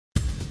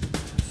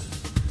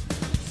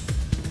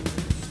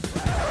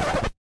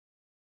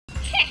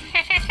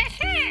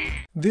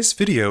This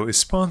video is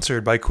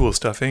sponsored by Cool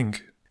Stuff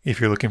Inc.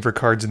 If you're looking for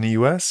cards in the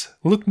US,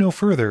 look no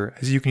further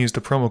as you can use the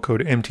promo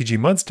code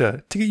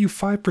MTGMUDSTA to get you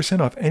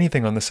 5% off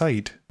anything on the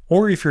site.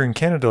 Or if you're in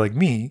Canada like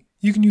me,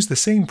 you can use the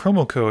same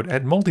promo code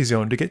at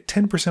Multizone to get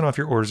 10% off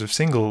your orders of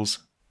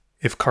singles.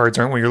 If cards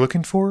aren't what you're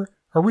looking for,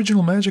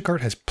 Original Magic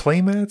Art has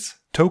playmats,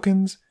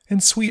 tokens,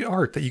 and sweet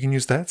art that you can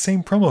use that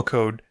same promo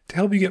code to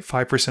help you get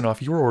 5%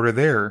 off your order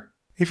there.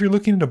 If you're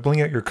looking to bling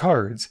out your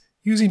cards,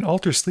 using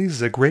Alter Sleeves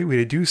is a great way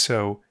to do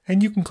so,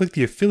 and you can click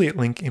the affiliate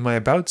link in my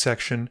About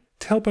section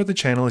to help out the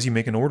channel as you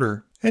make an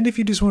order. And if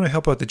you just want to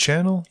help out the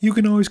channel, you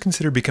can always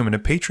consider becoming a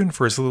patron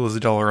for as little as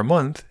 $1 a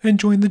month and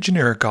join the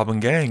generic Goblin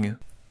Gang.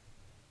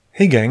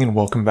 Hey gang, and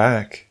welcome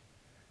back.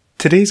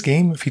 Today's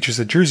game features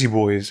the Jersey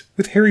Boys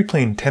with Harry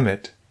playing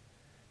Temmet.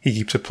 He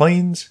keeps a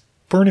Plains,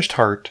 Burnished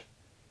Heart,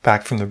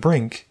 Back from the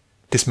Brink,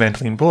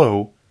 Dismantling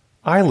Blow,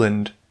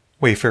 Island,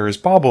 Wayfarer's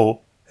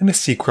Bauble, and a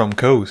Seachrome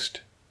Coast.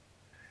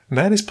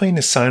 Matt is playing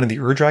his Scion of the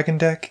Ur-Dragon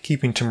deck,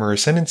 keeping Temur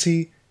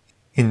Ascendancy,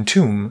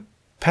 Entomb,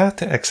 Path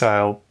to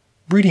Exile,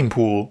 Breeding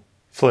Pool,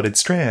 Flooded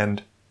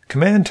Strand,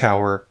 Command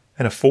Tower,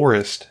 and a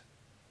Forest.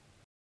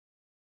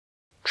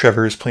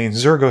 Trevor is playing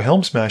Zurgo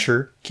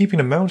Helmsmasher, keeping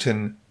a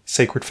Mountain,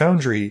 Sacred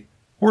Foundry,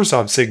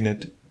 Orzhov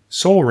Signet,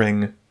 Soul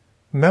Ring,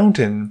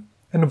 Mountain,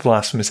 and a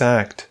Blasphemous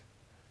Act.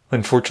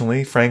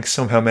 Unfortunately, Frank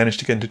somehow managed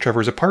to get into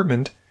Trevor's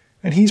apartment,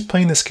 and he's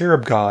playing the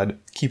Scarab God,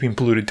 keeping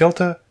Polluted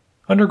Delta,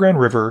 Underground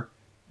River,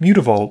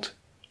 Mutavault,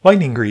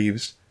 Lightning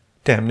Greaves,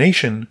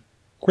 Damnation,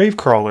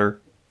 Gravecrawler,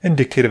 and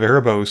Dictate of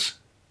Erebos.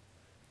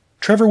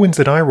 Trevor wins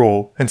the die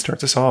roll and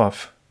starts us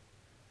off.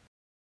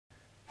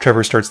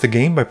 Trevor starts the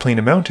game by playing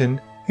a Mountain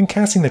and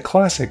casting the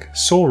classic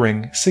Soul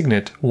Ring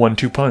Signet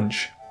 1-2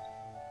 punch.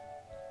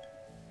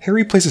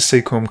 Harry plays a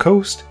Seachrome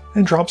Coast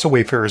and drops a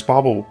Wayfarer's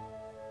Bauble.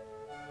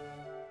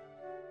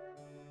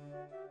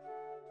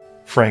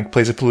 Frank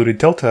plays a Polluted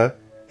Delta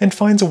and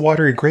finds a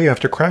Watery Grave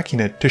after cracking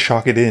it to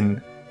shock it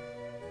in.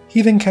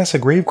 He then casts a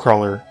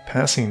Gravecrawler,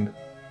 passing.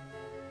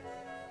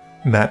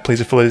 Matt plays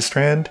a Flooded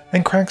Strand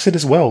and cracks it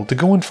as well to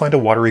go and find a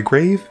Watery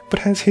Grave, but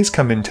has his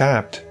come in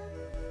tapped.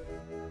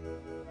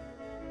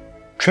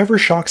 Trevor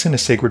shocks in a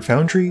Sacred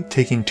Foundry,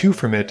 taking 2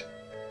 from it,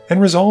 and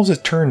resolves a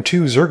turn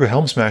 2 Zurgo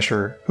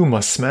Helmsmasher, who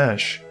must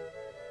smash.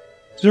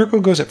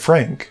 Zurgo goes at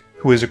Frank,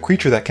 who is a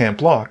creature that can't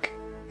block,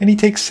 and he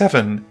takes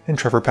 7, and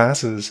Trevor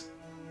passes.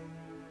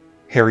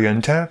 Harry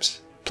untaps,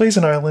 plays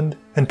an island,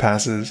 and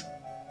passes.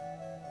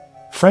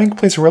 Frank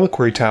plays a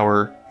Reliquary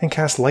Tower and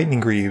casts Lightning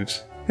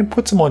Greaves, and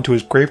puts him onto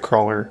his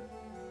Gravecrawler.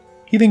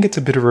 He then gets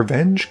a bit of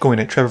revenge, going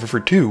at Trevor for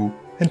 2,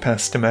 and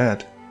passes to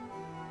Matt.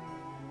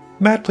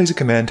 Matt plays a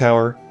Command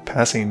Tower,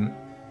 passing.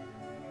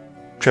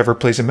 Trevor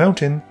plays a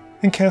Mountain,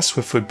 and casts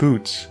Swiftfoot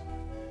Boots.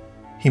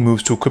 He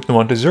moves to equip them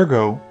onto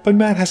Zurgo, but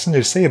Matt has something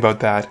to say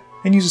about that,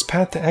 and uses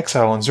Path to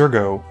Exile on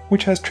Zurgo,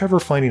 which has Trevor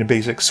finding a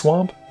basic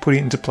Swamp, putting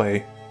it into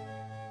play.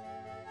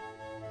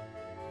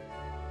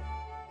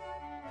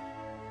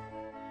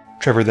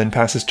 Trevor then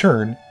passes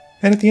turn,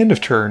 and at the end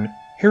of turn,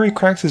 Harry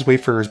cracks his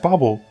Wayfarer's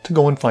Bauble to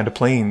go and find a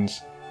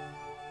Plains.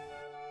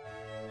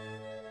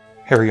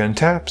 Harry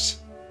untaps,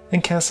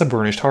 and casts a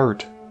Burnished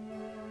Heart.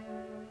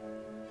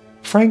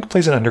 Frank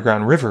plays an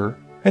Underground River,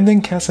 and then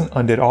casts an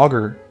Undead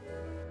Augur.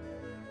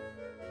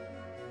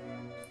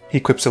 He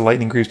equips a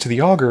Lightning Greaves to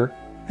the Augur,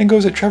 and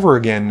goes at Trevor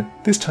again,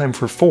 this time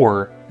for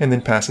 4, and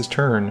then passes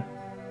turn.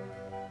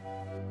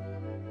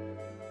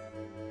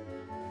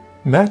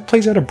 Matt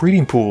plays out a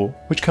Breeding Pool,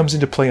 which comes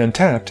into play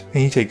untapped,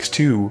 and he takes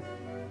 2.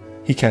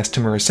 He casts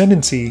Temur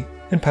Ascendancy,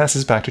 and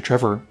passes back to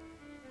Trevor.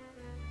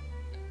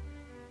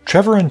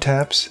 Trevor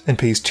untaps, and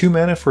pays 2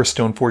 mana for a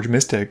Stoneforge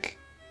Mystic.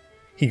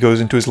 He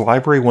goes into his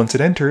library once it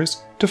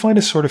enters, to find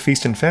a Sword of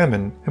Feast and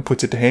Famine, and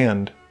puts it to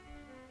hand.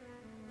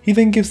 He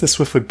then gives the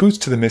Swiftfoot Boots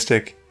to the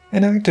Mystic,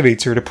 and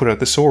activates her to put out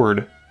the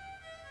sword.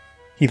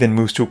 He then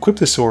moves to equip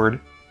the sword,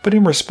 but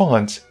in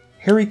response,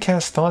 Harry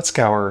casts Thought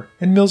Scour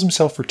and mills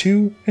himself for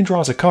 2 and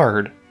draws a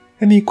card,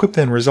 and the equip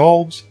then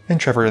resolves, and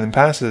Trevor then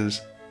passes.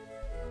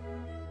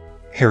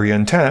 Harry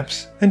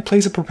untaps and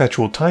plays a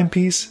Perpetual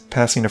Timepiece,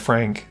 passing to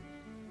Frank.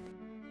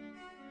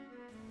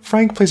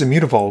 Frank plays a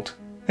Mutavault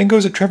and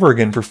goes at Trevor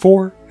again for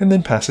 4 and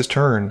then passes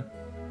turn.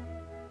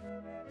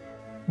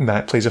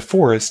 Matt plays a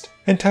Forest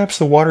and taps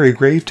the Watery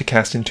Grave to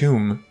cast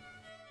Entomb.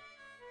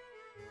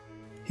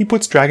 He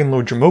puts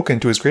Dragonlord Dramoka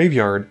into his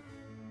graveyard,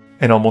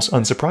 and almost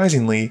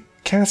unsurprisingly,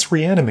 casts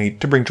Reanimate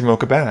to bring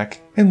Dramoka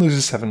back, and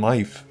loses 7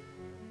 life.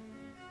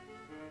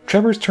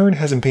 Trevor's turn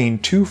has him paying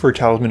 2 for a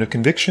Talisman of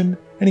Conviction,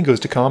 and he goes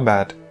to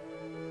combat.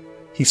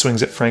 He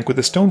swings at Frank with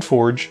a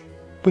Stoneforge,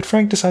 but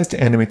Frank decides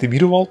to animate the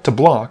Mutavault to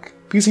block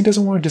because he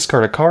doesn't want to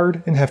discard a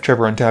card and have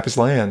Trevor untap his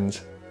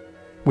lands.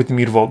 With the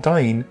Mutavault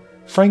dying,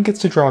 Frank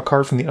gets to draw a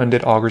card from the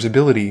Undead Augur's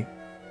ability.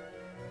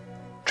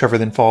 Trevor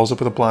then follows up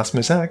with a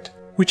Blasphemous Act,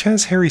 which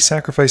has Harry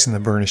sacrificing the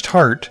Burnished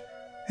Heart,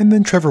 and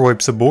then Trevor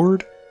wipes the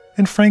board,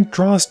 and Frank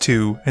draws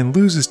 2 and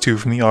loses 2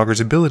 from the Augur's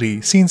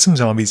ability, seeing some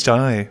zombies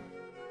die.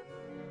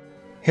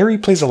 Harry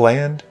plays a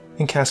land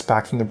and casts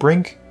Back from the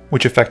Brink,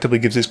 which effectively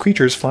gives his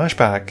creatures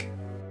flashback.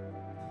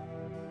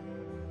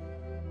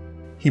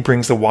 He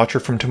brings the Watcher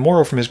from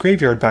Tomorrow from his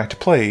graveyard back to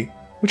play,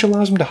 which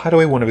allows him to hide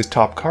away one of his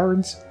top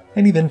cards,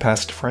 and he then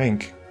passes to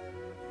Frank.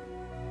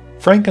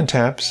 Frank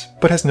untaps,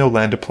 but has no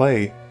land to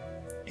play.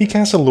 He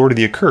casts a Lord of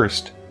the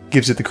Accursed,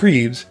 gives it the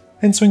Greaves,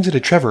 and swings it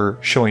at Trevor,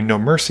 showing no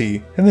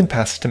mercy, and then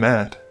passes to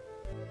Matt.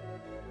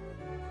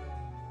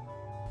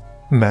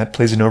 Matt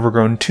plays an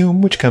Overgrown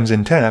Tomb which comes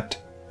in tapped,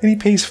 and he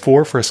pays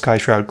 4 for a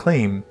Skyshroud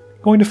Claim,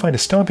 going to find a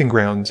Stomping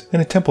Grounds and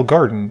a Temple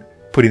Garden,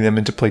 putting them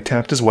into play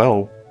tapped as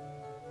well.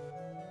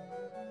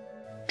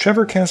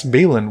 Trevor casts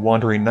Balin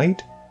Wandering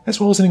Knight, as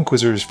well as an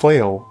Inquisitor's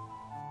Flail.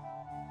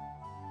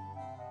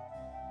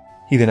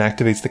 He then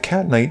activates the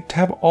Cat Knight to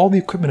have all the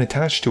equipment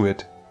attached to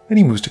it, and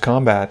he moves to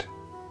combat.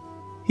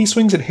 He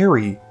swings at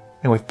Harry,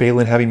 and with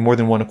Balin having more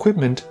than one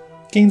equipment,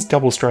 gains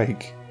double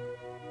strike.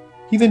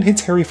 He then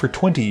hits Harry for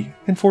 20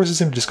 and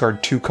forces him to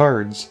discard 2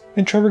 cards,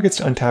 and Trevor gets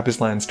to untap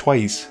his lands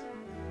twice.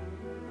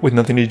 With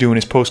nothing to do in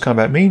his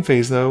post-combat main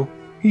phase though,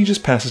 he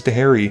just passes to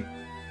Harry.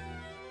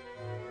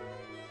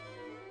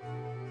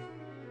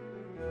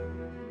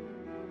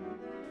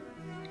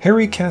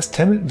 Harry casts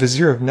Temmet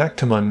Vizier of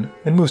Nactamon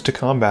and moves to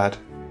combat.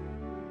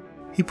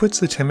 He puts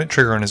the Temmet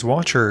trigger on his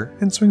Watcher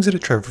and swings it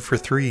at Trevor for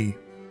 3.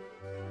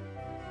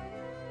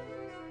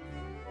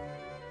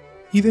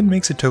 He then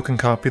makes a token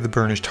copy of the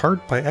Burnished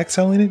Heart by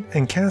exiling it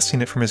and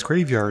casting it from his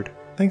graveyard,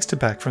 thanks to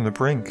Back from the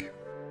Brink.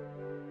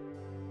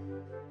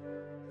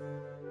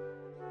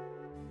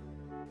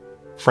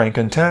 Frank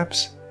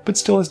untaps, but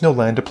still has no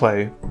land to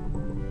play.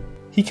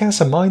 He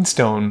casts a Mind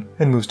Stone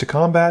and moves to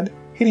combat,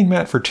 hitting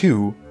Matt for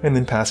 2, and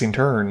then passing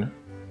turn.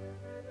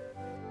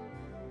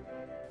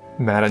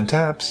 Matt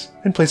untaps,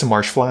 and plays a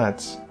Marsh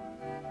Flats.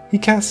 He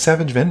casts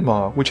Savage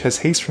Ventmaw, which has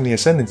haste from the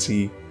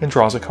Ascendancy, and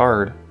draws a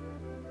card.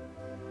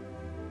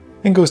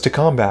 And goes to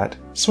combat,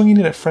 swinging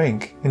it at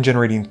Frank and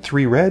generating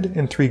 3 red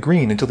and 3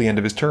 green until the end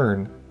of his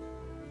turn.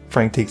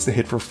 Frank takes the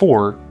hit for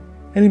 4,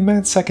 and in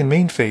Matt's second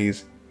main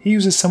phase, he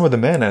uses some of the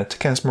mana to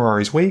cast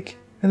Mirari's Wake,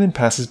 and then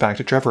passes back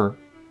to Trevor.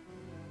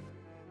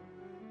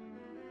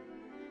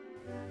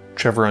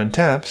 Trevor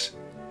untaps,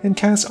 and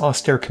casts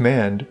Austere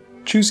Command,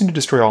 choosing to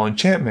destroy all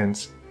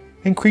enchantments,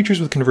 and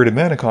creatures with converted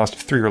mana cost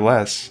of 3 or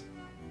less.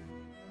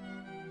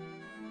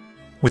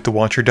 With the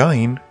Watcher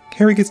dying,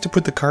 Harry gets to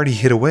put the card he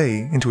hid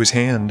away into his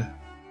hand.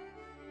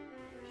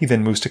 He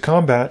then moves to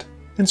combat,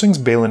 and swings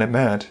Balin at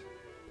Matt,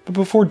 but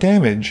before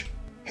damage,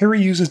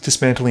 Harry uses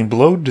Dismantling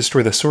Blow to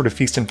destroy the Sword of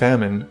Feast and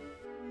Famine.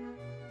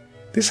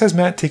 This has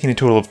Matt taking a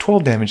total of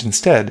 12 damage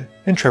instead,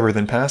 and Trevor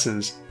then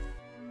passes.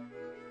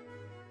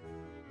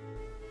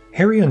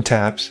 Harry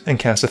untaps and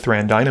casts a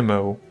Thran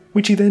Dynamo,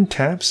 which he then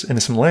taps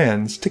into some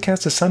lands to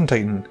cast a Sun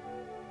Titan.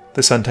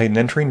 The Sun Titan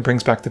entering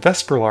brings back the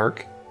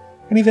Vesperlark,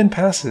 and he then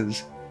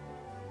passes.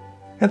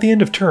 At the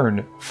end of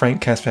turn,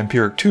 Frank casts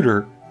Vampiric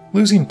Tutor,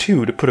 losing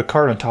 2 to put a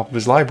card on top of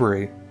his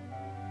library.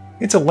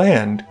 It's a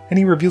land, and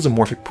he reveals a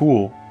Morphic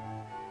Pool.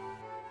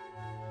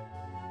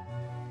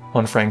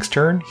 On Frank's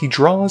turn, he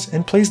draws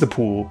and plays the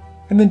pool,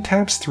 and then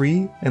taps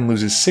 3 and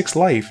loses 6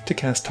 life to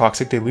cast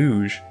Toxic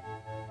Deluge.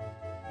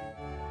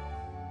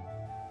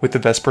 With the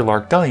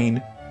Vesperlark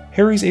dying,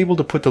 Harry's able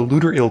to put the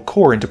Looter Ill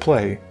Core into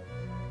play.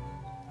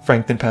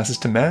 Frank then passes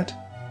to Matt,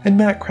 and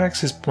Matt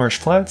cracks his Marsh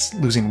Flats,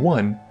 losing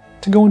 1,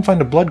 to go and find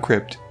a Blood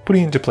Crypt,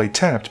 putting it into play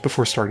tapped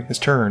before starting his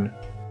turn.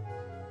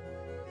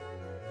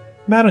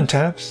 Matt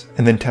untaps,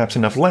 and then taps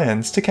enough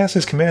lands to cast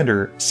his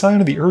commander,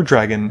 Scion of the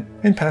Ur-Dragon,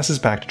 and passes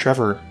back to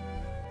Trevor.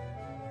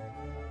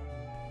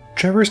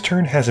 Trevor's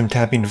turn has him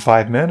tapping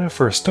 5 mana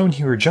for a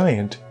Stonehewer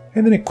Giant,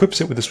 and then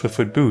equips it with the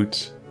Swiftfoot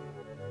Boots.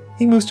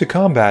 He moves to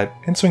combat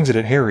and swings it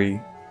at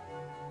Harry.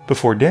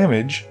 Before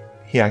damage,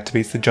 he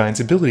activates the Giant's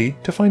ability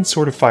to find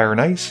Sword of Fire and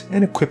Ice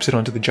and equips it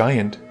onto the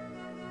Giant.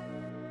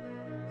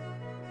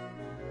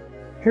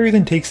 Harry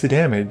then takes the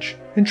damage,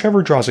 and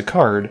Trevor draws a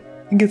card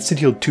and gets to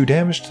deal 2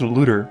 damage to the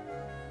Looter.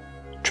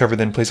 Trevor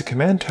then plays a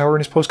Command Tower in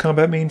his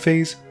post-combat main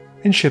phase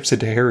and ships it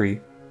to Harry.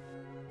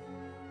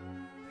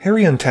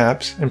 Harry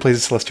untaps and plays a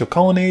Celestial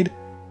Colonnade,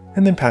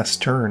 and then passes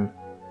turn.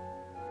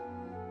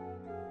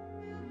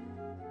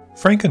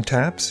 Frank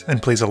untaps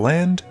and plays a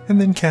land,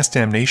 and then casts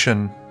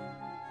Damnation.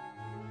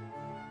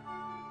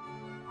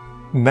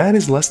 Matt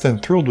is less than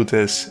thrilled with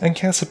this and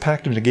casts a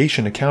Pact of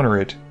Negation to counter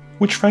it,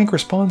 which Frank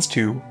responds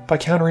to by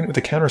countering it with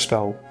a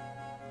counterspell.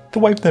 The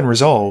wipe then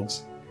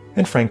resolves,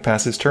 and Frank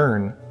passes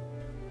turn.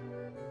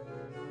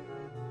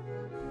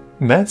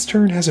 Matt's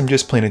turn has him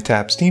just plain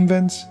tap Steam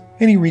Vents,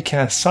 and he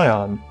recasts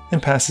Scion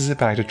and passes it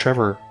back to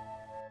Trevor.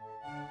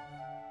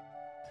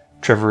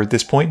 Trevor at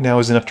this point now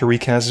is enough to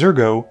recast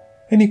Zurgo,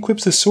 and he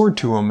equips his sword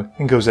to him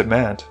and goes at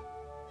Matt.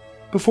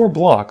 Before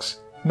blocks,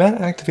 Matt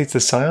activates the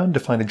Scion to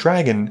find a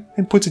dragon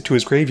and puts it to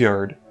his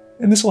graveyard,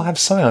 and this will have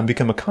Scion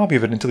become a copy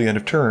of it until the end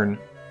of turn.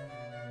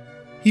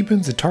 He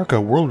bends the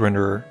Tarka World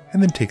Renderer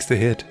and then takes the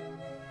hit.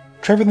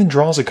 Trevor then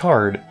draws a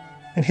card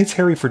and hits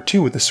Harry for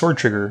 2 with the sword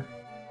trigger.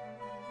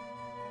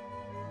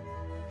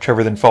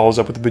 Trevor then follows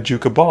up with the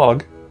Bajuka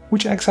Bog,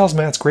 which exiles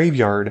Matt's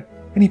graveyard,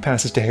 and he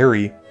passes to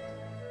Harry.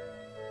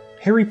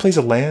 Harry plays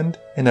a land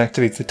and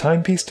activates the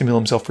Timepiece to mill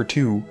himself for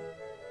 2.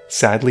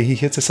 Sadly, he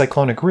hits a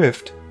Cyclonic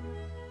Rift,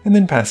 and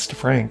then passes to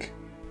Frank.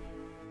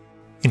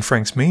 In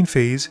Frank's main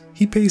phase,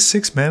 he pays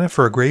 6 mana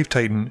for a Grave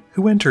Titan,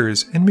 who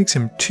enters and makes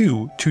him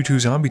 2 2/2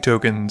 zombie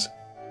tokens,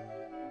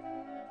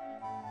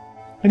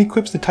 and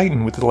equips the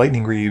Titan with the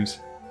Lightning Greaves.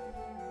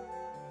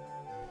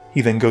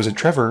 He then goes at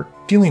Trevor,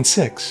 dealing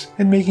 6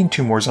 and making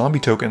 2 more zombie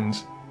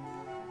tokens.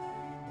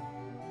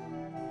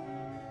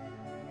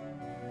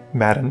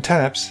 Matt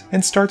untaps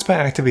and starts by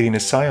activating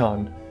his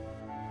Scion.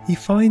 He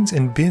finds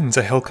and bins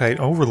a Hellkite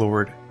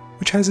Overlord,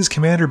 which has his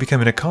commander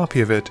becoming a copy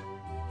of it,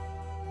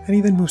 and he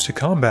then moves to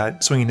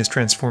combat, swinging his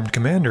transformed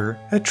commander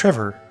at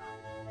Trevor.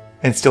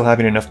 And still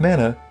having enough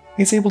mana,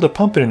 he's able to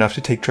pump it enough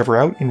to take Trevor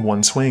out in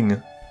one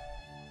swing.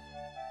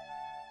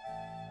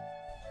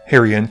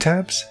 Harry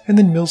untaps and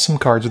then mills some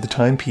cards with the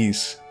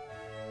Timepiece.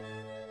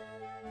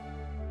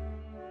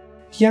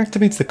 He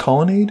activates the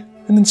Colonnade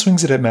and then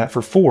swings it at Matt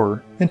for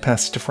 4 and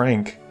passes to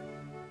Frank.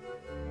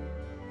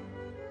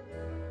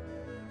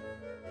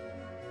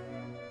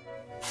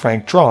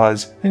 Frank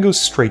draws and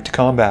goes straight to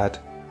combat.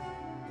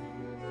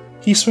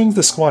 He swings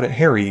the squad at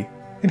Harry,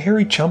 and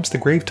Harry chumps the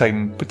Grave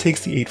Titan but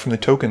takes the 8 from the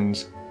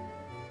tokens.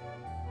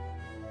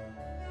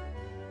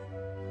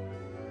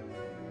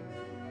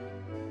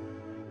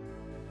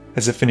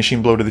 As a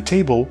finishing blow to the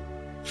table,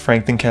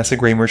 Frank then casts a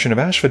Grey Merchant of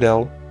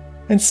Asphodel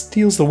and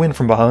steals the win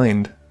from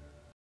behind.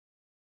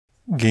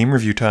 Game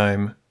review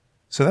time.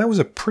 So that was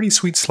a pretty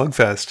sweet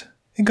slugfest.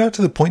 It got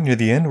to the point near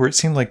the end where it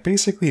seemed like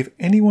basically if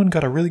anyone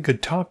got a really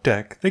good top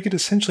deck, they could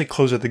essentially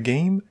close out the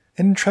game,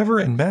 and in Trevor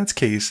and Matt's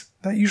case,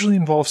 that usually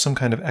involves some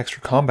kind of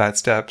extra combat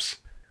steps.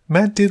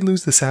 Matt did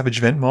lose the Savage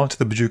Vent Maw to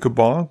the Bojuka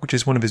Bog, which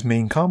is one of his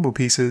main combo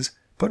pieces,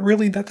 but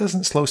really that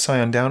doesn't slow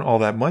Scion down all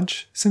that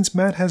much, since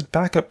Matt has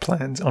backup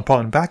plans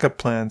upon backup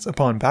plans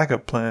upon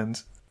backup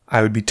plans.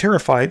 I would be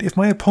terrified if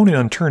my opponent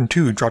on turn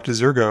 2 dropped a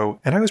Zurgo,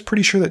 and I was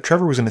pretty sure that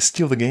Trevor was going to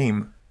steal the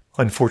game.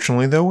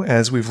 Unfortunately though,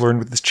 as we've learned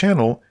with this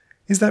channel,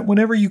 is that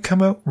whenever you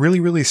come out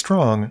really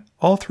strong,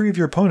 all 3 of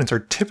your opponents are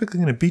typically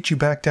going to beat you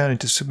back down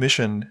into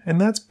submission,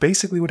 and that's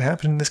basically what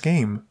happened in this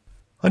game.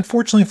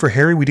 Unfortunately for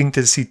Harry, we didn't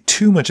get to see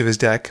too much of his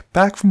deck.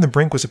 Back from the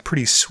Brink was a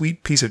pretty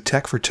sweet piece of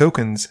tech for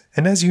tokens,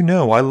 and as you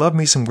know, I love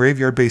me some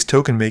graveyard-based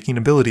token making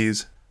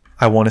abilities.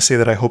 I want to say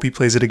that I hope he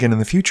plays it again in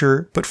the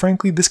future, but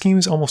frankly this game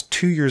is almost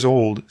 2 years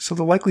old, so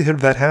the likelihood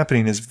of that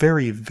happening is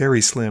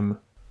very slim.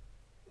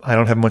 I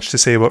don't have much to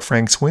say about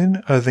Frank's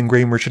win, other than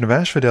Grey Merchant of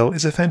Asphodel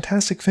is a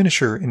fantastic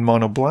finisher in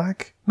mono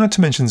black, not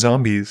to mention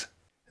zombies.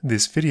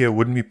 This video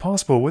wouldn't be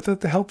possible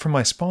without the help from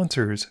my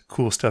sponsors,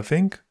 Cool Stuff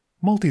Inc.,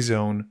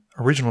 Multizone,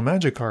 Original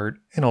Magic Art,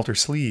 and Alter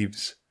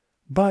Sleeves.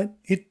 But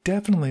it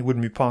definitely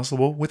wouldn't be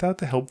possible without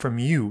the help from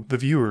you, the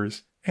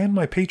viewers, and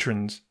my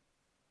patrons.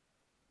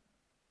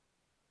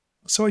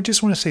 So I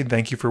just want to say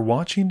thank you for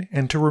watching,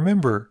 and to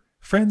remember,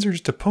 friends are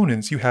just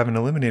opponents you haven't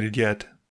eliminated yet.